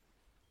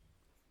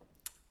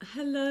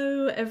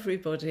Hello,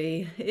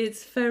 everybody.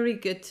 It's very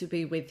good to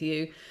be with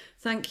you.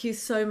 Thank you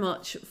so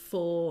much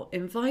for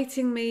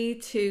inviting me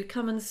to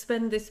come and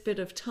spend this bit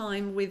of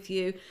time with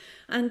you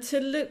and to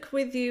look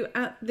with you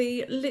at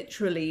the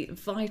literally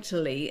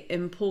vitally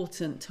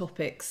important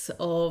topics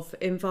of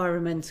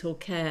environmental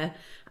care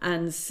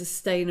and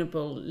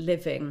sustainable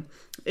living.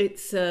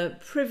 It's a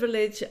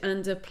privilege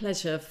and a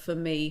pleasure for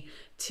me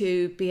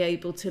to be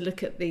able to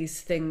look at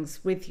these things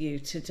with you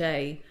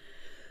today.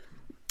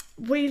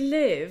 We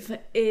live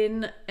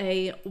in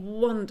a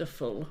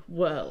wonderful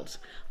world.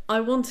 I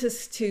want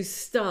us to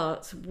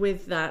start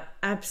with that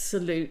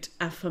absolute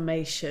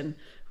affirmation.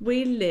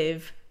 We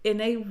live in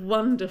a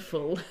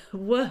wonderful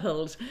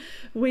world.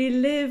 We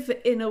live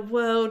in a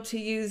world, to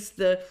use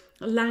the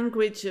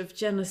language of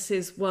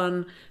Genesis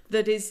 1,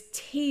 that is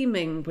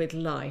teeming with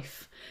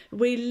life.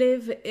 We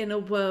live in a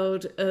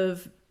world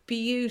of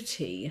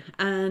beauty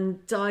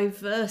and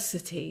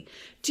diversity.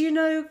 Do you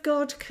know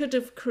God could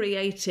have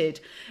created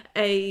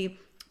a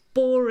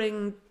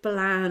boring,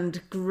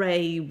 bland,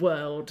 grey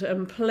world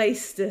and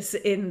placed us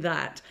in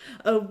that,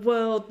 a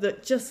world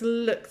that just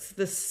looked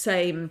the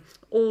same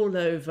all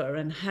over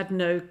and had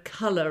no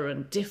colour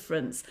and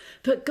difference.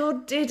 But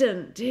God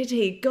didn't, did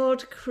he?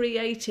 God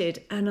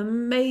created an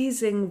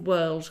amazing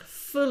world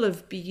full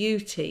of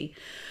beauty.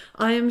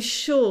 I am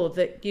sure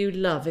that you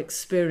love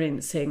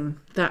experiencing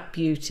that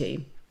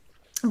beauty.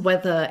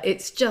 Whether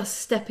it's just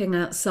stepping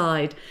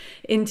outside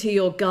into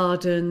your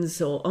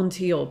gardens or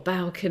onto your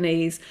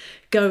balconies,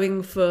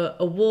 going for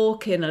a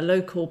walk in a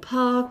local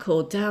park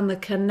or down the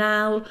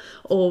canal,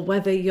 or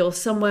whether you're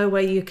somewhere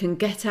where you can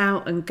get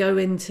out and go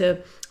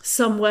into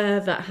somewhere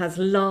that has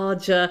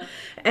larger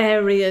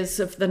areas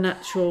of the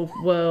natural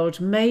world.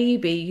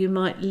 Maybe you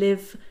might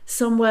live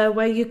somewhere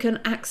where you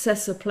can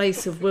access a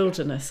place of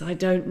wilderness. I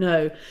don't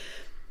know.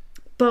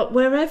 But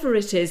wherever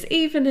it is,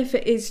 even if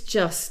it is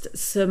just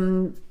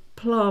some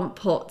plant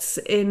pots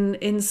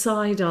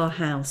inside our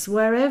house,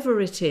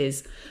 wherever it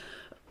is,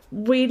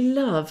 we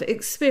love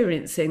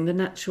experiencing the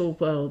natural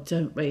world,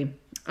 don't we?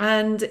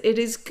 And it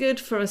is good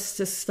for us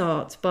to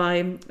start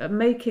by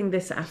making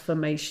this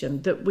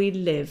affirmation that we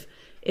live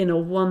in a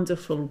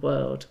wonderful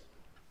world,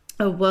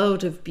 a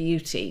world of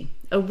beauty,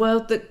 a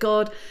world that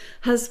God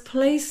has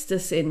placed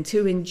us in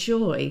to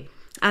enjoy.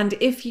 And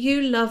if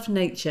you love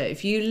nature,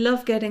 if you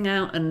love getting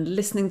out and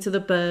listening to the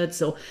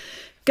birds, or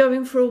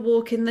going for a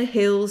walk in the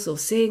hills, or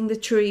seeing the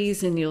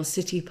trees in your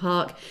city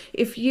park,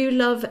 if you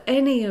love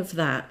any of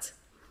that,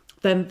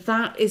 then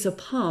that is a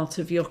part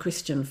of your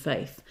Christian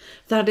faith.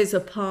 That is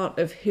a part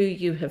of who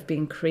you have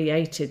been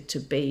created to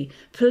be.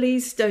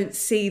 Please don't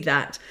see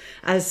that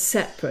as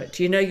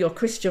separate. You know, your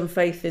Christian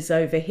faith is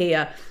over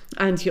here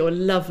and your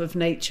love of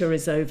nature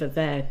is over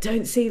there.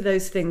 Don't see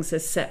those things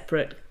as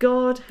separate.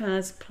 God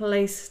has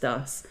placed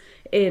us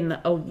in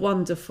a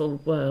wonderful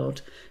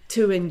world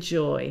to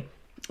enjoy.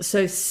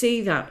 So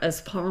see that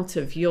as part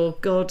of your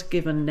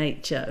God-given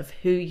nature of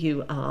who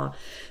you are.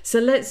 So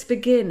let's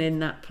begin in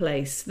that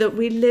place, that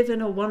we live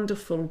in a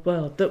wonderful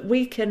world, that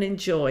we can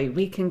enjoy,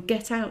 we can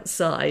get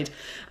outside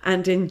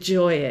and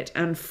enjoy it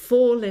and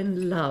fall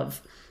in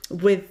love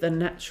with the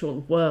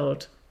natural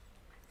world.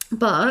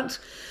 But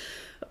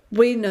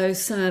we know,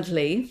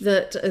 sadly,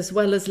 that as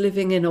well as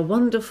living in a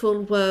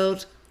wonderful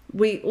world,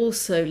 we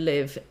also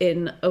live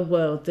in a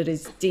world that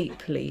is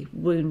deeply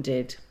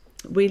wounded.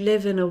 We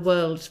live in a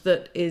world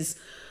that is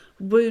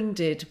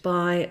wounded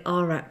by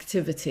our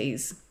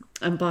activities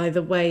and by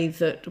the way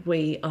that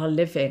we are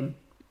living.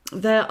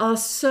 There are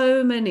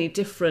so many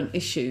different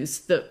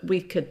issues that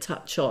we could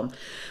touch on.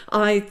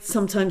 I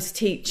sometimes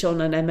teach on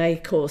an MA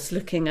course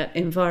looking at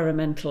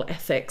environmental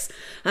ethics,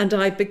 and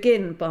I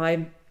begin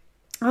by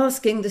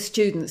asking the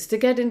students to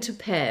get into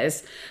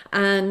pairs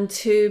and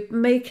to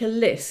make a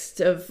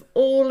list of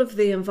all of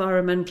the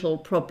environmental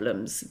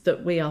problems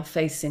that we are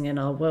facing in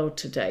our world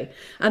today.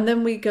 And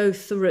then we go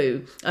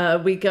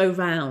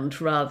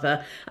round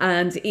rather,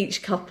 and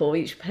each couple,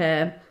 each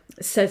pair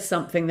says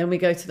something, then we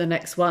go to the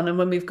next one, and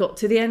when we've got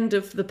to the end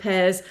of the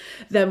pairs,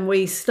 then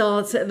we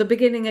start at the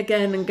beginning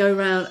again and go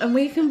round, and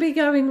we can be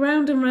going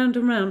round and round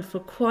and round for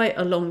quite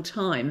a long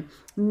time,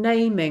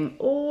 naming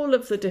all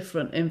of the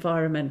different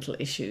environmental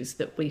issues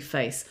that we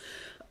face.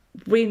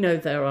 We know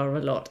there are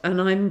a lot, and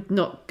I'm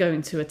not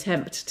going to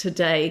attempt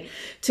today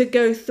to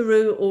go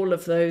through all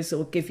of those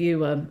or give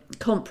you a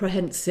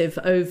comprehensive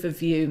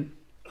overview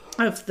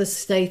of the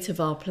state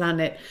of our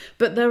planet.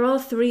 But there are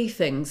three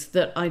things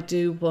that I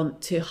do want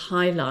to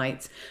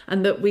highlight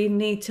and that we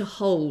need to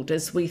hold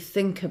as we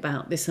think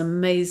about this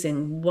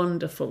amazing,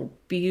 wonderful,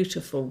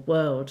 beautiful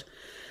world.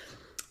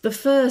 The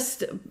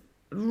first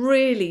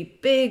really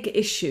big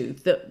issue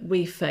that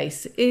we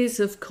face is,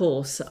 of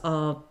course,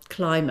 our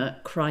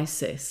climate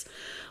crisis.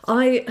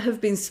 I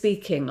have been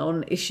speaking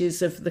on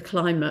issues of the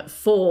climate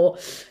for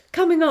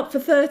coming up for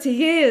 30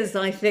 years,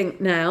 I think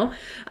now.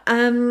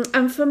 And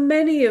for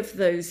many of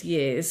those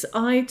years,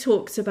 I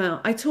talked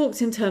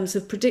in terms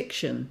of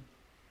prediction.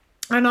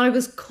 And I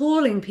was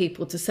calling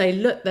people to say,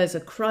 look, there's a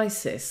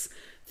crisis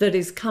that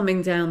is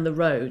coming down the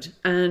road.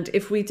 And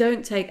if we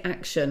don't take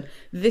action,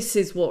 this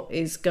is what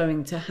is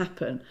going to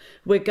happen.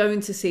 We're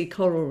going to see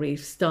coral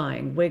reefs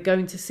dying. We're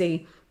going to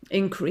see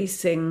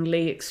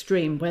increasingly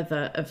extreme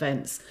weather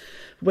events.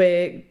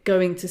 We're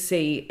going to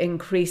see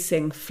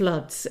increasing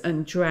floods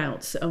and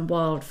droughts and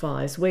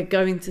wildfires. We're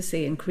going to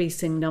see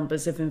increasing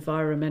numbers of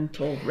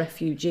environmental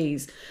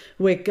refugees.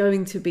 We're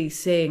going to be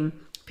seeing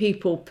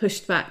people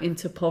pushed back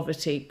into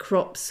poverty,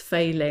 crops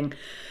failing,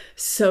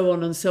 so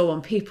on and so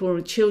on.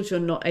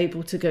 Children not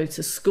able to go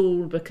to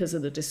school because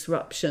of the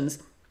disruptions.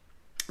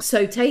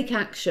 So take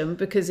action,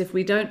 because if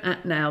we don't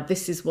act now,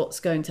 this is what's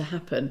going to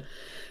happen.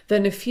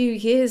 Then a few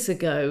years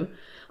ago,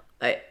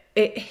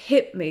 it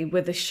hit me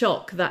with a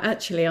shock that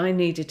actually I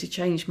needed to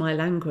change my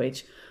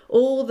language.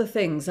 All the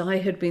things I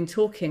had been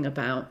talking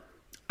about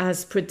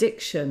as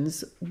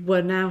predictions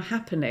were now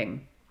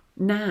happening.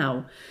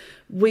 Now,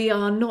 we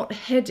are not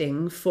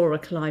heading for a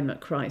climate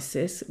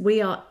crisis. We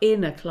are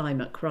in a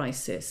climate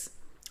crisis.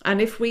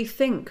 And if we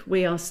think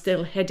we are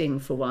still heading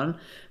for one,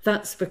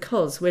 that's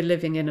because we're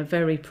living in a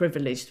very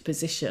privileged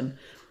position.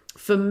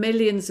 For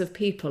millions of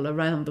people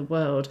around the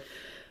world,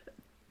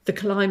 the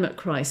climate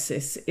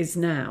crisis is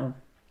now.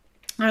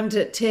 And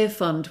at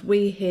Tearfund,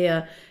 we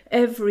hear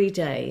every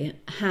day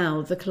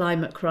how the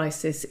climate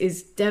crisis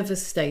is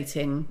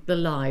devastating the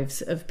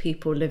lives of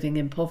people living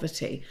in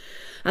poverty.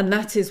 And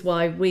that is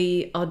why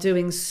we are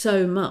doing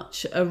so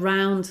much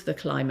around the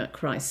climate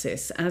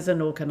crisis as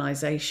an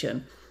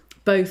organisation,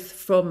 both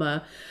from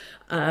a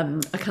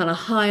kind of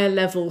higher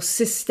level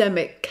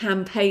systemic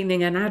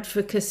campaigning and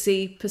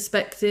advocacy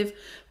perspective,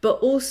 but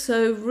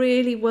also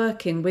really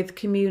working with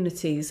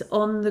communities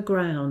on the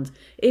ground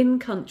in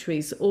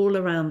countries all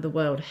around the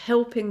world,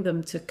 helping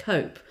them to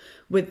cope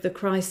with the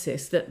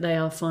crisis that they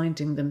are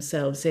finding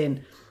themselves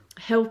in,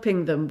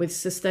 helping them with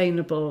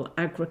sustainable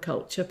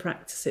agriculture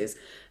practices,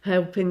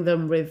 helping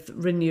them with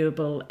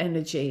renewable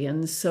energy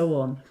and so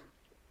on.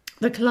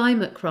 The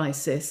climate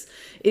crisis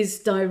is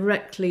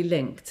directly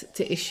linked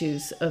to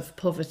issues of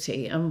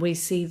poverty, and we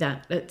see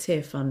that at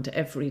Tearfund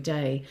every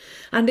day.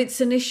 And it's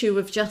an issue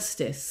of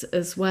justice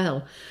as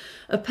well.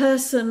 A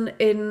person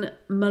in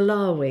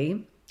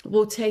Malawi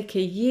will take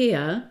a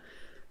year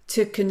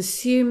to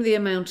consume the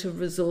amount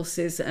of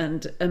resources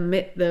and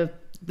emit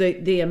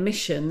the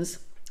emissions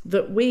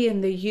that we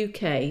in the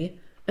UK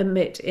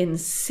emit in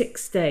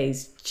 6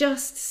 days,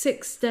 just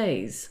 6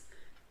 days,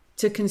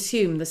 to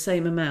consume the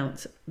same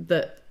amount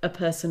that a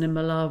person in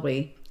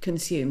Malawi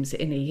consumes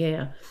in a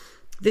year.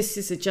 This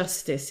is a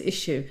justice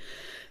issue.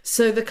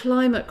 So the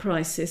climate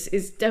crisis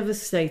is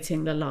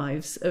devastating the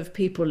lives of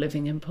people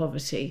living in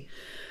poverty.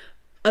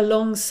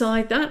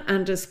 Alongside that,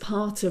 and as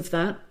part of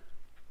that,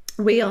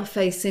 we are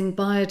facing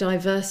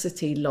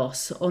biodiversity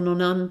loss on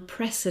an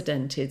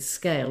unprecedented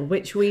scale,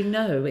 which we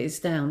know is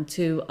down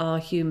to our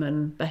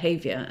human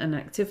behaviour and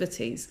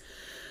activities.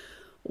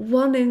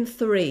 1 in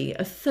 3,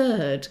 a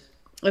third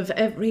of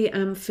every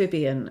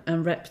amphibian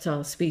and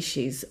reptile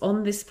species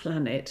on this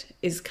planet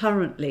is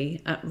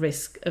currently at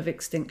risk of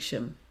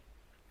extinction.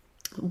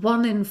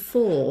 1 in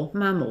 4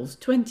 mammals,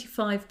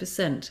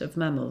 25% of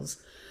mammals,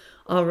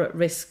 are at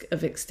risk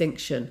of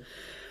extinction.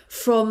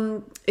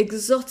 From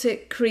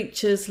exotic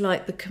creatures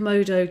like the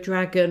Komodo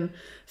dragon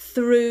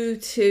through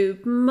to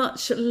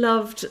much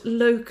loved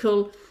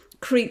local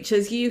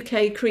creatures,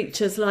 UK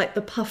creatures like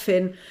the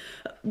puffin,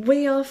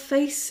 we are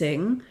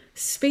facing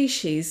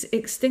species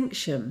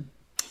extinction.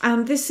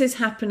 And this is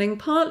happening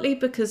partly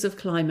because of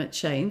climate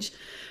change,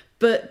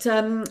 but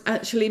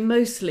actually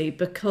mostly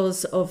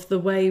because of the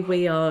way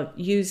we are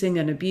using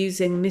and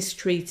abusing,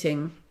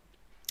 mistreating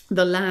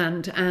the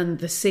land and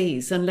the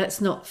seas. And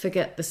let's not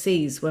forget the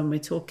seas when we're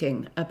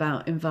talking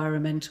about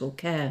environmental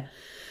care.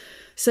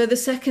 So the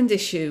second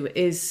issue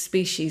is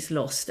species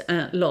loss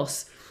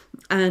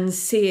and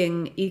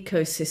seeing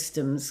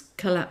ecosystems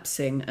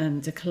collapsing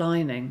and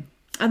declining.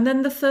 And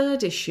then the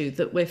third issue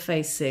that we're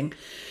facing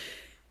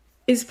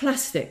is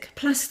plastic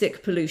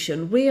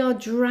pollution. We are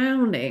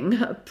drowning,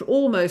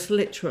 almost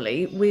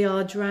literally, we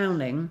are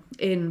drowning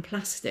in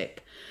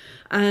plastic.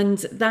 And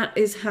that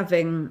is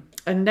having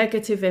a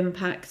negative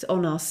impact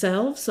on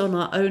ourselves, on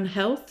our own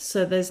health.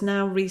 So there's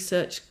now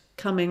research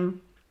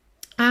coming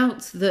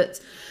out that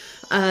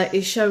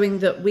is showing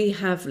that we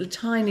have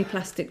tiny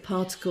plastic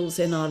particles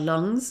in our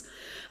lungs,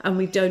 and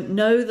we don't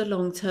know the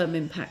long-term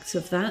impacts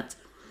of that.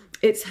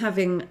 It's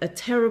having a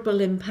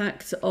terrible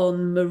impact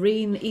on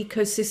marine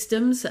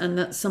ecosystems, and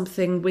that's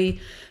something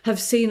we have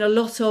seen a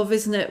lot of,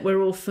 isn't it?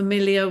 We're all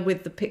familiar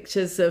with the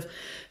pictures of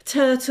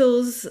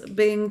turtles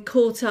being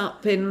caught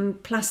up in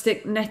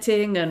plastic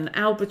netting and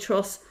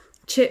albatross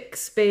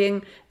chicks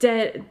being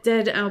dead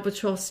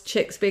albatross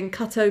chicks being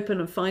cut open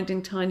and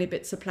finding tiny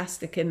bits of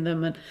plastic in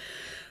them.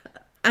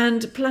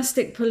 And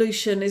plastic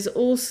pollution is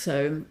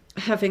also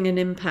having an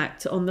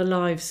impact on the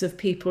lives of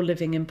people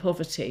living in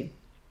poverty.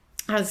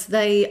 as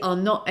they are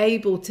not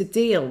able to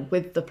deal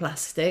with the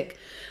plastic.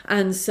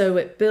 And so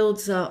it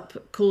builds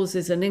up,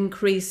 causes an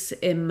increase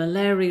in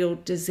malarial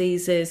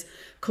diseases,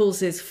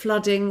 causes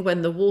flooding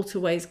when the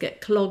waterways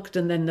get clogged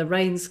and then the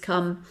rains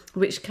come,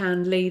 which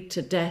can lead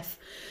to death,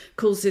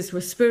 causes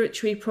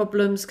respiratory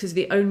problems because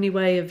the only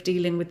way of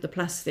dealing with the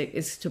plastic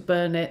is to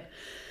burn it,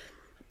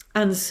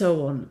 and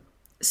so on.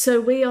 So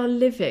we are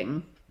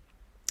living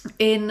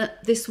in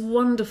this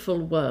wonderful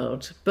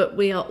world, but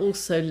we are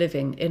also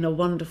living in a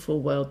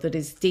wonderful world that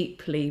is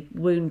deeply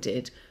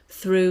wounded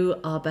through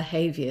our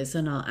behaviours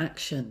and our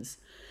actions.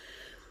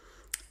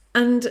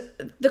 And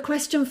the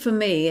question for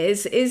me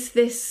is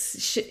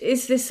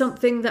this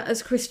something that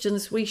as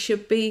Christians we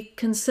should be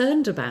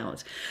concerned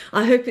about?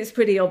 I hope it's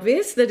pretty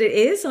obvious that it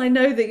is. I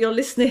know that you're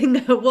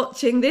listening or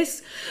watching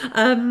this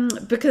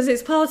because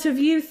it's part of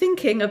you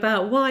thinking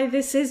about why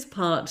this is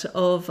part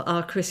of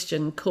our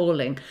Christian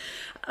calling.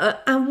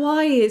 And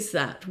why is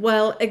that?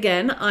 Well,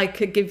 again, I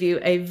could give you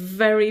a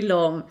very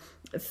long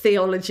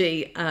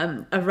theology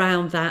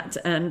around that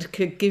and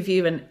could give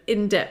you an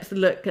in-depth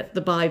look at the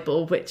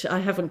Bible, which I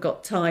haven't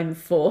got time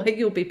for,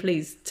 you'll be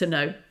pleased to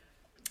know.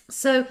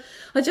 So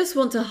I just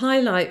want to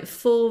highlight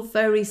 4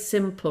 very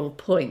simple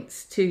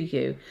points to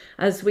you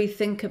as we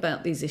think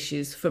about these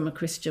issues from a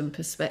Christian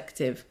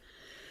perspective.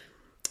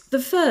 The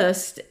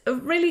first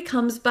really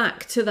comes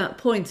back to that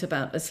point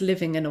about us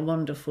living in a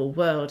wonderful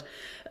world.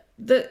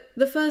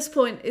 The first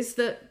point is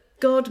that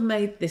God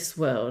made this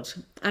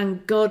world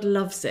and God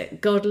loves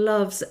it. God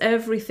loves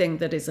everything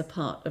that is a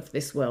part of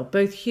this world,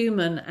 both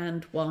human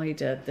and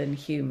wider than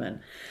human.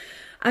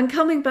 And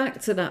coming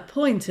back to that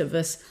point of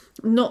us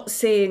not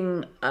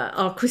seeing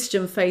our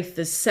Christian faith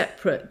as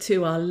separate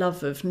to our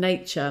love of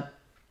nature,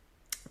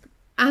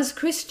 as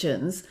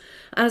Christians,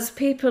 as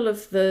people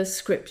of the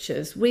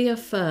scriptures, we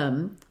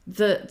affirm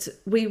that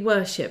we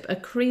worship a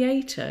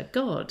creator,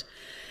 God.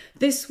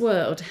 This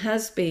world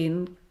has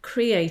been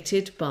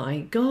created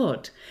by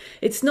God.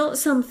 It's not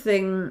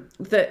something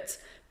that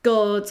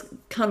God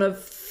kind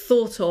of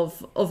thought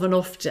of on an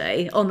off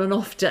day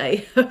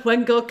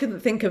when God couldn't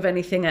think of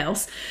anything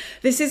else.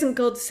 This isn't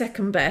God's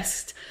second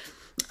best.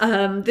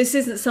 This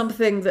isn't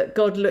something that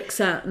God looks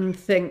at and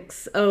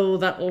thinks, oh,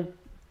 that will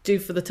do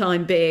for the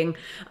time being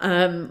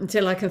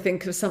until I can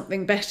think of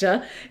something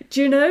better.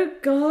 Do you know,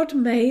 God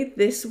made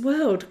this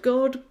world.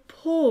 God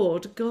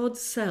poured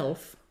God's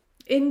self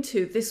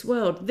into this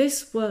world.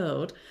 This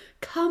world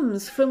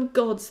comes from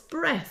God's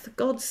breath.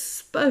 God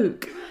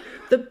spoke.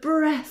 The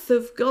breath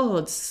of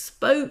God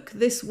spoke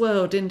this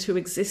world into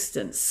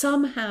existence.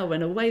 Somehow,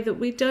 in a way that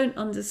we don't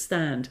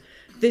understand,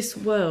 this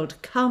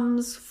world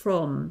comes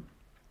from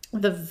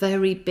the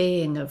very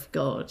being of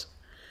God.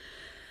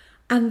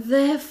 And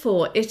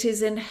therefore, it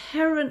is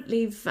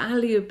inherently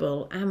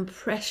valuable and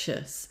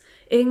precious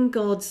in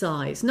God's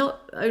eyes,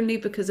 not only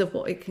because of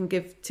what it can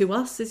give to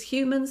us as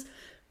humans,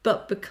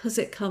 but because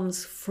it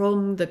comes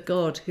from the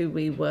God who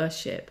we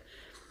worship.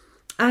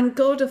 And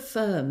God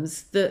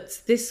affirms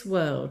that this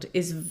world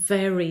is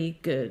very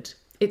good.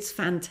 It's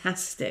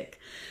fantastic.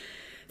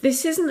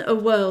 This isn't a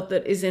world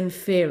that is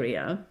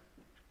inferior.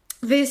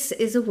 This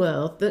is a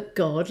world that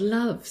God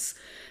loves.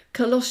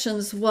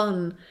 Colossians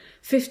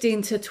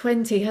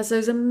 1:15-20 has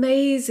those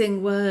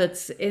amazing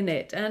words in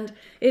it, and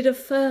it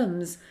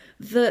affirms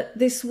that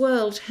this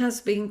world has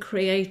been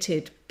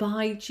created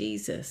by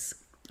Jesus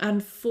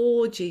and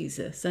for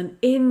Jesus and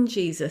in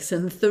Jesus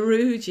and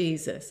through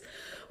Jesus,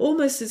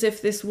 almost as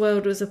if this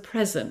world was a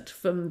present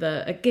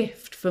a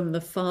gift from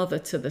the Father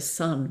to the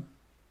Son.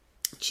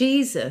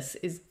 Jesus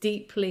is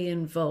deeply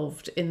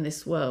involved in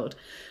this world,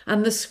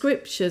 and the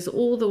scriptures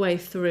all the way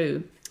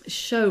through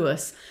show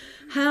us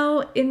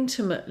how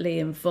intimately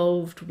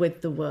involved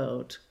with the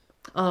world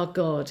our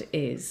God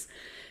is.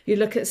 You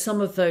look at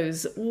some of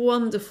those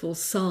wonderful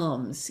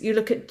Psalms. You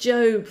look at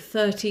Job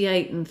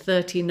 38 and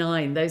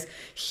 39, those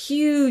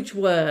huge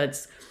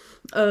words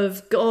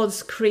of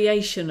God's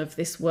creation of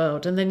this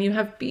world. And then you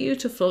have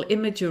beautiful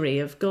imagery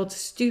of God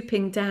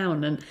stooping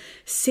down and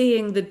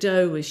seeing the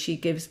doe as she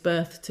gives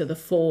birth to the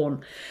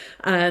fawn,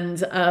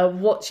 and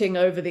watching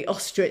over the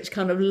ostrich,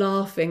 kind of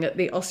laughing at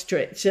the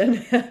ostrich.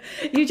 And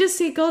you just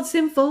see God's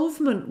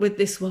involvement with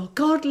this world.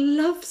 God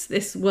loves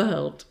this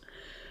world.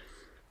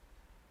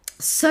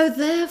 So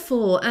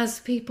therefore,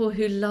 as people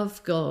who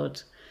love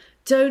God,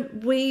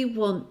 don't we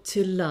want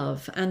to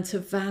love and to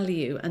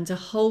value and to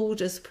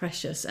hold as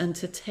precious and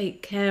to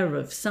take care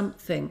of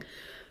something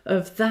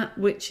of that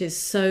which is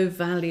so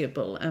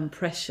valuable and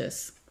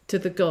precious to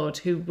the God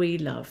who we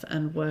love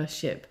and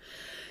worship?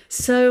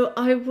 So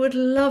I would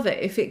love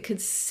it if it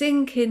could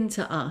sink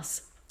into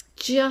us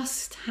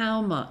just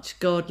how much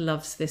God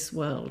loves this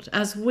world.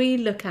 As we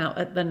look out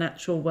at the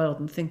natural world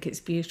and think it's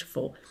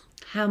beautiful,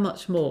 how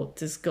much more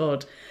does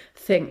God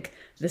think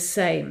the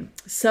same?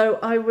 So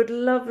I would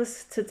love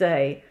us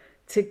today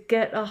to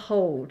get a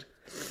hold,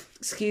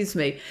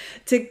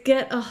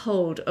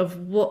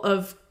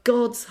 of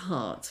God's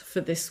heart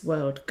for this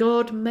world.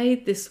 God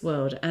made this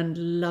world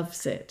and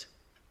loves it.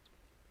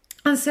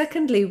 And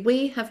secondly,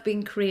 we have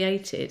been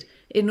created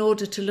in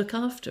order to look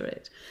after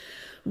it.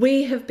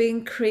 We have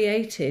been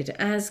created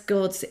as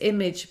God's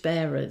image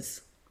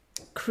bearers,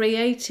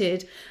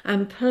 created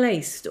and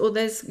placed, or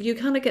you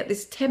kind of get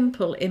this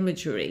temple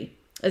imagery,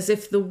 as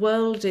if the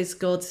world is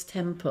God's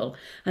temple.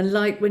 And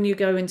like when you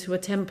go into a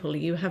temple,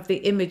 you have the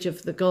image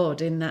of the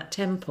God in that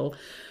temple.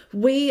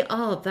 We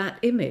are that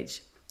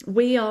image.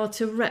 We are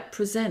to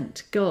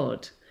represent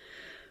God.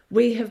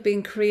 We have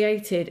been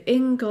created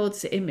in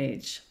God's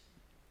image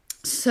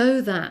so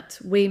that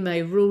we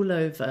may rule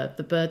over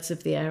the birds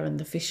of the air and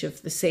the fish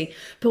of the sea.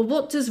 But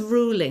what does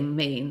ruling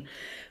mean?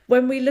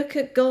 When we look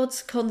at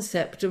God's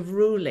concept of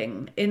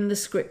ruling in the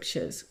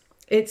scriptures,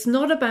 it's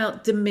not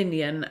about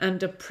dominion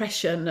and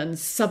oppression and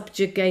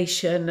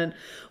subjugation and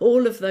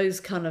all of those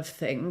kind of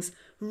things.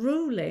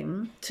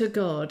 Ruling to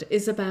God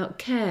is about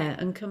care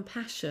and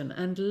compassion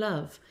and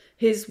love.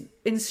 His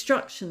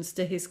instructions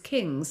to his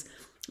kings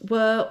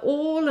were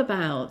all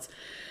about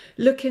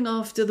looking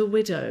after the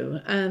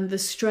widow and the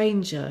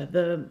stranger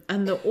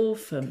and the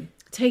orphan,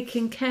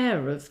 taking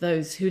care of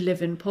those who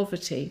live in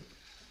poverty.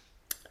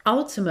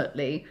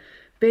 Ultimately,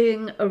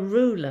 being a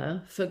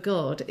ruler for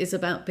God is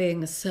about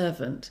being a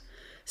servant.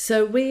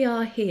 So we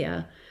are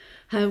here,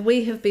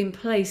 we have been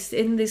placed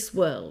in this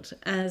world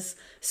as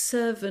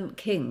servant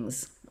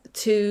kings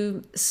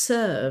to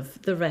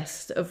serve the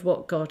rest of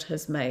what God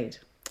has made.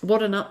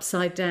 What an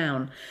upside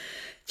down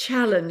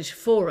challenge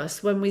for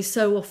us when we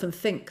so often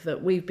think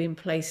that we've been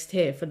placed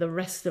here for the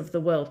rest of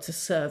the world to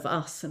serve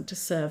us and to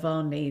serve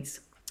our needs.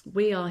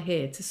 We are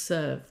here to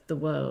serve the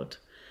world.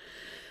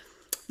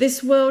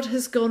 This world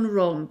has gone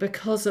wrong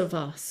because of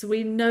us.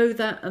 We know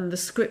that, and the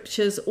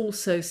scriptures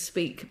also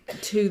speak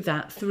to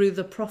that through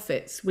the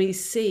prophets. We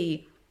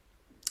see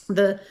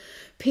the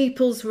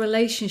people's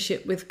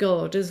relationship with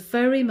God as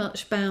very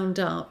much bound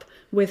up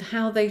with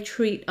how they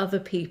treat other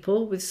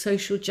people, with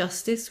social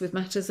justice, with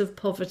matters of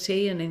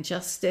poverty and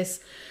injustice.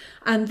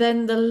 And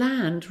then the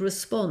land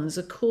responds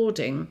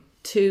according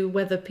to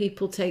whether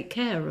people take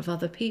care of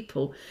other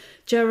people.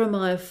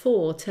 Jeremiah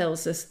 4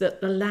 tells us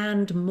that the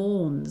land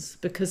mourns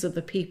because of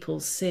the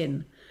people's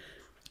sin.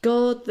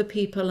 God, the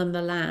people and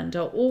the land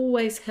are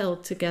always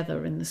held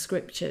together in the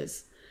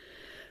scriptures.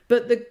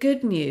 But the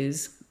good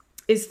news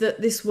is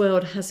that this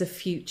world has a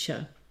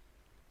future.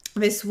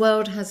 This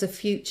world has a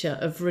future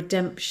of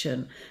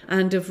redemption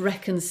and of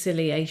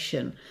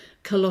reconciliation.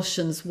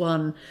 Colossians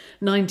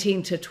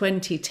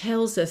 1:19-20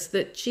 tells us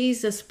that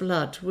Jesus'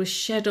 blood was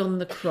shed on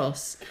the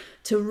cross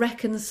to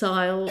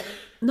reconcile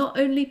not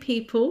only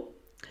people,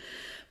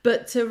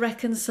 but to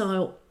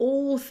reconcile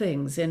all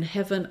things in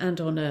heaven and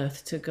on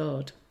earth to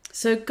God.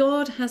 So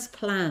God has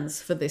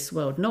plans for this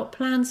world, not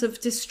plans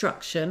of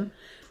destruction,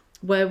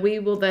 where we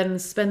will then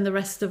spend the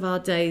rest of our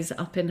days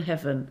up in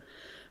heaven,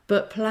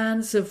 but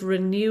plans of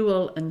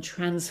renewal and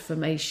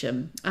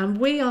transformation. And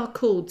we are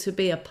called to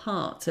be a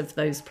part of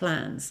those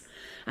plans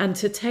and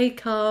to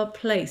take our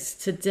place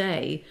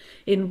today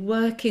in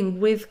working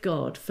with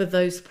God for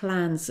those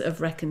plans of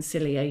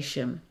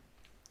reconciliation.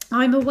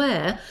 I'm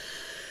aware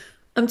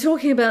I'm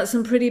talking about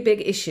some pretty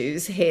big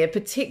issues here,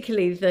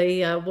 particularly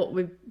the what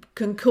we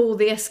can call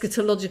the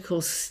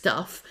eschatological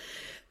stuff.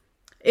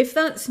 If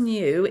that's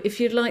new, if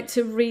you'd like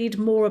to read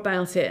more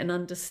about it and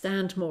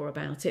understand more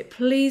about it,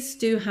 please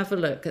do have a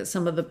look at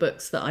some of the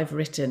books that I've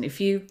written. If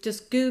you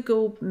just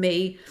Google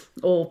me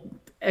or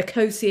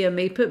Ecosia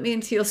me, put me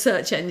into your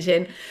search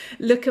engine,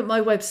 look at my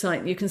website,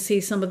 and you can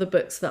see some of the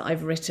books that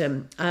I've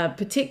written.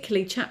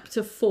 Particularly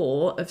chapter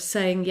 4 of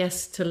Saying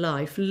Yes to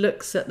Life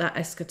looks at that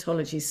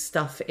eschatology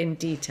stuff in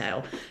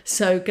detail.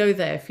 So go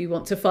there if you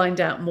want to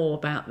find out more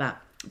about that.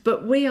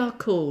 But we are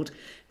called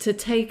to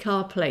take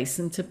our place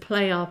and to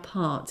play our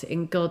part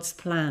in God's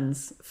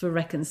plans for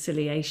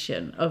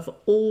reconciliation of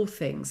all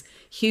things,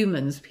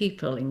 humans,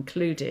 people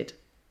included.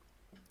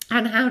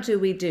 And how do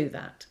we do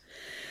that?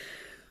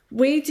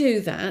 We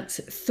do that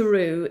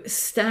through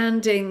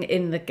standing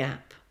in the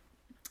gap.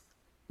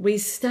 We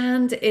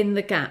stand in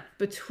the gap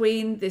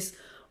between this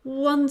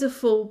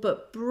wonderful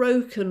but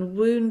broken,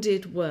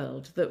 wounded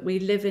world that we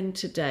live in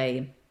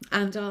today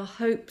and our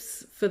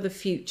hopes for the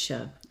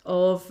future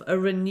of a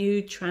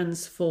renewed,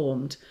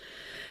 transformed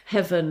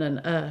heaven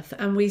and earth.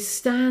 And we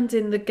stand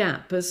in the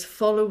gap as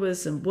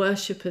followers and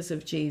worshippers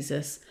of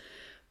Jesus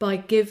by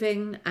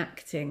giving,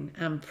 acting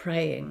and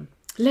praying.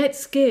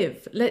 Let's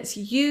give. Let's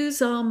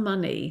use our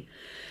money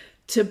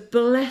to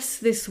bless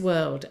this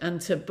world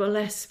and to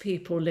bless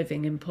people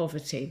living in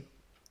poverty.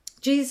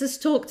 Jesus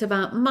talked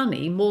about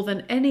money more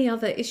than any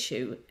other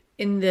issue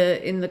in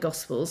the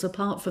Gospels,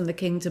 apart from the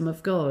kingdom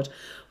of God.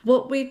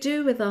 What we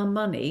do with our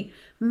money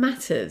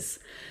matters.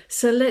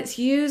 So let's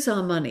use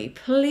our money.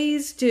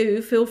 Please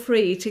do feel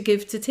free to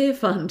give to Tear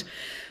Fund.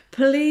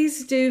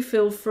 Please do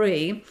feel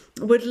free.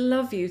 Would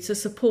love you to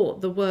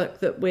support the work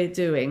that we're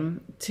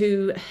doing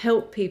to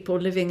help people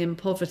living in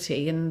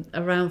poverty in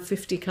around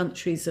 50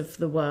 countries of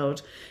the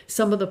world,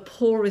 some of the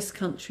poorest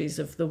countries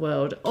of the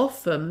world,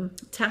 often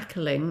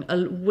tackling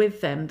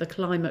with them the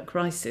climate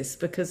crisis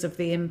because of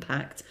the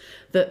impact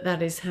that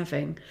that is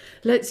having.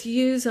 Let's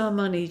use our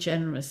money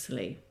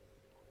generously.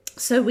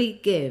 So we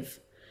give.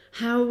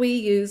 How we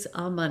use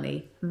our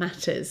money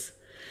matters.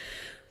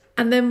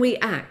 And then we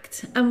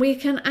act, and we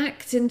can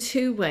act in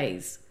two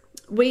ways.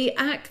 We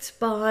act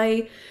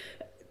by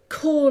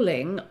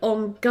calling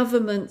on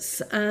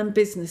governments and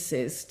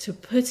businesses to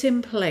put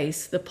in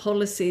place the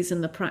policies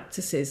and the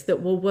practices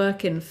that will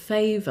work in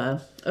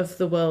favour of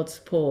the world's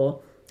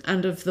poor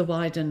and of the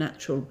wider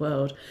natural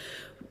world.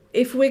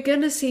 If we're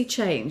going to see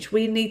change,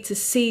 we need to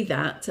see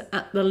that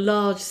at the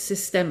large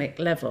systemic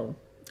level.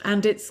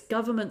 And it's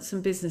governments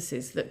and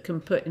businesses that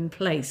can put in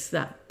place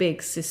that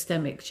big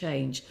systemic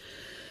change.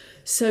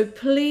 So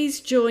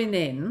please join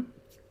in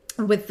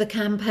with the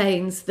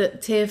campaigns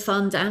that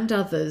Tearfund and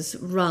others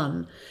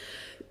run.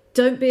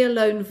 Don't be a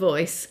lone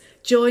voice.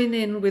 Join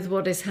in with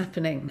what is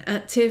happening.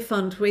 At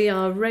Tearfund, we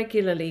are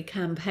regularly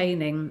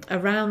campaigning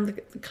around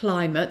the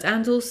climate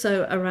and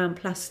also around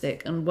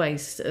plastic and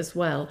waste as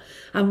well.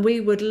 And we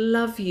would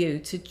love you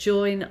to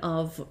join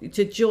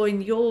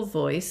your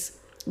voice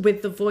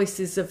with the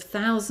voices of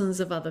thousands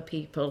of other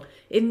people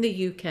in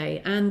the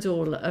UK and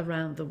all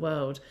around the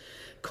world,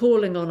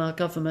 calling on our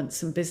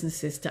governments and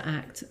businesses to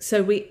act.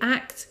 So we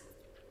act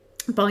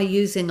by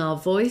using our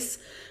voice,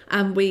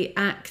 and we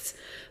act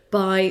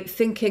by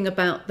thinking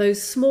about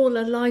those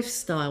smaller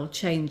lifestyle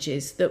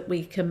changes that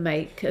we can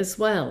make as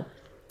well.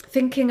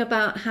 Thinking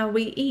about how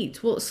we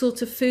eat, what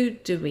sort of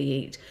food do we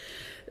eat?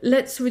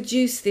 Let's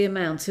reduce the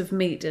amount of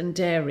meat and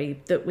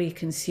dairy that we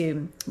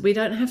consume. We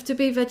don't have to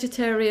be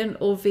vegetarian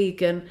or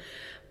vegan,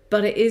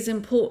 but it is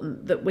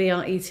important that we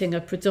are eating a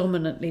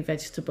predominantly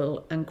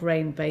vegetable and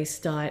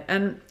grain-based diet.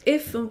 And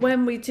if and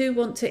when we do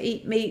want to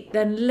eat meat,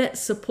 then let's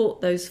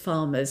support those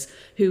farmers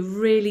who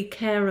really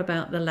care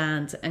about the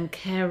land and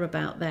care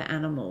about their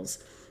animals.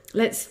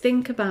 Let's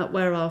think about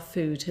where our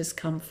food has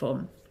come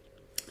from.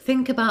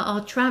 Think about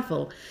our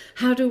travel.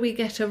 How do we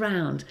get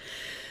around?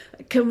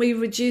 Can we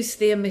reduce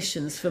the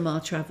emissions from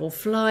our travel,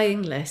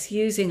 flying less,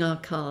 using our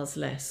cars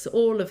less?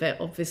 All of it,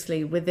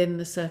 obviously, within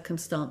the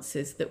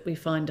circumstances that we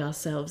find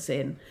ourselves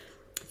in.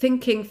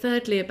 Thinking,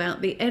 thirdly,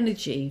 about the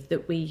energy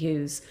that we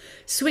use.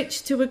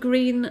 Switch to a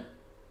green,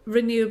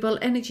 renewable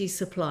energy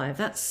supplier.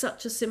 That's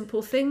such a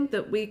simple thing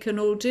that we can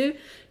all do.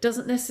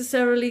 Doesn't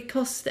necessarily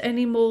cost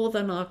any more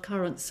than our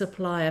current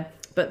supplier,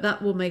 but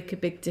that will make a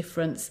big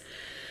difference.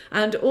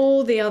 And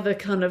all the other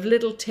kind of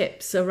little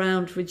tips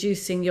around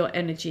reducing your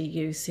energy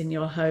use in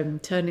your home,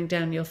 turning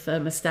down your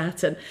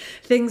thermostat, and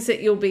things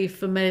that you'll be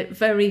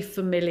very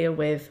familiar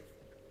with.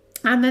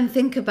 And then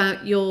think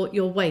about your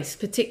waste,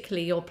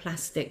 particularly your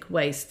plastic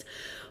waste.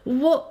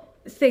 What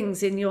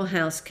things in your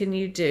house can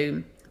you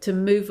do to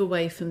move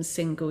away from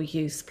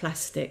single-use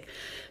plastic?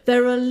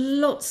 There are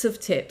lots of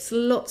tips,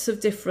 lots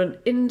of different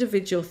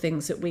individual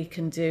things that we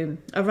can do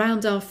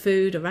around our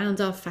food,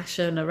 around our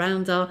fashion,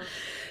 around our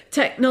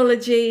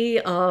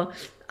technology, our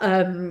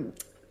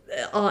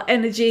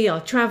energy, our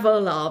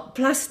travel, our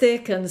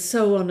plastic, and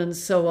so on and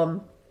so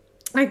on.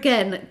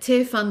 Again,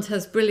 Tearfund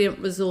has brilliant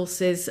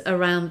resources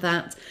around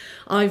that.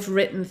 I've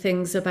written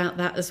things about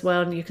that as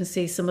well, and you can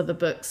see some of the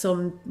books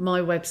on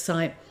my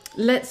website.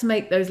 Let's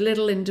make those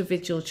little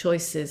individual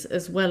choices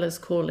as well as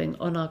calling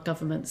on our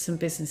governments and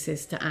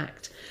businesses to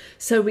act.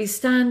 So we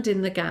stand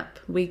in the gap,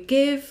 we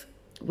give,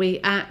 we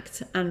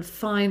act, and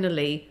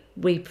finally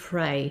we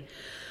pray.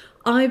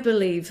 I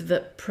believe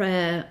that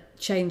prayer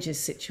changes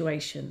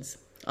situations.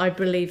 I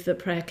believe that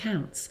prayer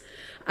counts.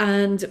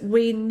 And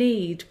we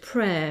need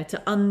prayer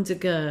to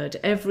undergird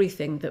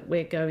everything that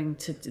we're going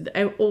to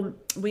do, or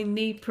we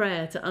need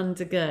prayer to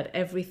undergird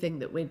everything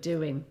that we're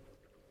doing.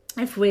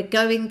 If we're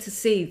going to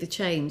see the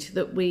change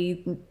that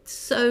we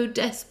so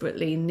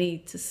desperately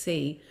need to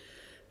see,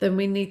 then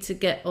we need to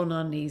get on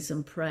our knees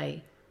and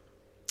pray.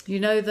 You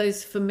know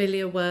those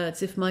familiar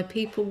words, if my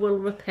people will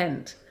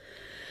repent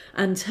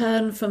and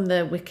turn from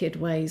their wicked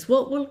ways,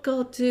 what will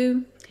God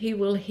do? He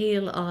will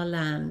heal our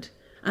land.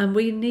 And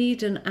we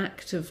need an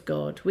act of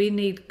God. We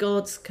need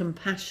God's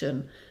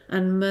compassion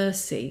and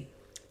mercy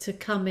to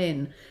come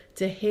in,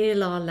 to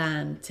heal our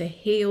land, to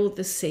heal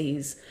the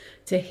seas,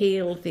 to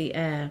heal the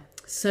air.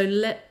 So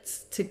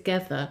let's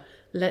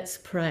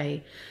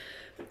pray.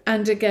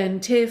 And again,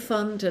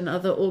 Tearfund and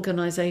other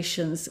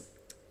organisations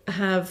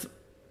have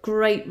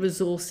great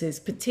resources,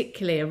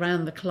 particularly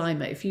around the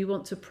climate. If you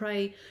want to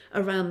pray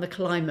around the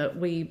climate,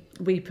 we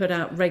put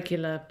out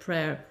regular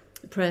prayer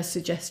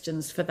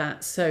suggestions for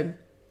that. So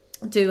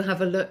do have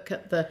a look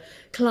at the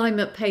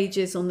climate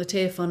pages on the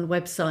Tearfund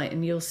website,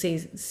 and you'll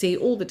see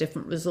all the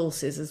different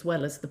resources as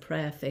well as the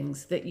prayer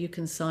things that you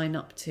can sign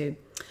up to.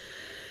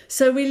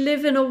 So we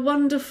live in a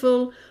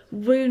wonderful,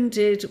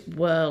 wounded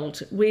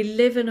world. We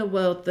live in a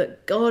world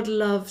that God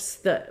loves,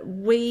 that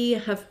we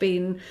have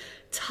been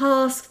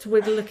tasked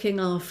with looking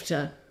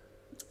after.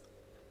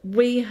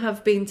 We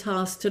have been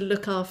tasked to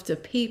look after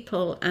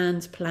people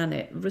and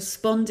planet,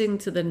 responding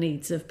to the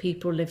needs of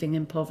people living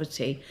in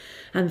poverty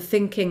and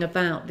thinking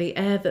about the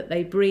air that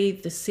they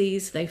breathe, the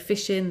seas they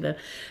fish in, the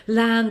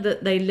land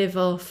that they live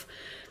off.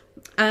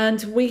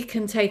 And we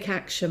can take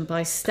action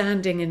by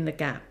standing in the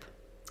gap,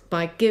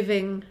 by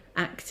giving,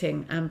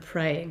 acting and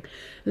praying.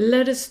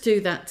 Let us do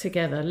that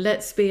together.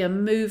 Let's be a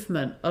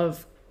movement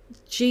of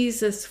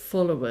Jesus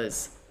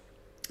followers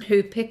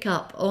who pick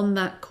up on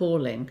that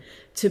calling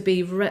to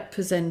be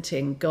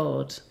representing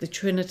God, the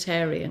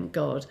Trinitarian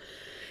God,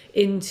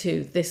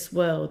 into this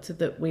world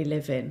that we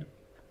live in.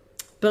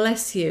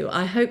 Bless you.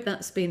 I hope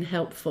that's been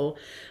helpful,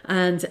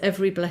 and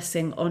every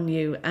blessing on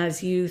you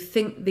as you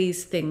think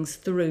these things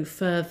through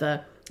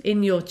further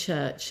in your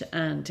church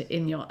and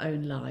in your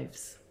own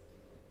lives.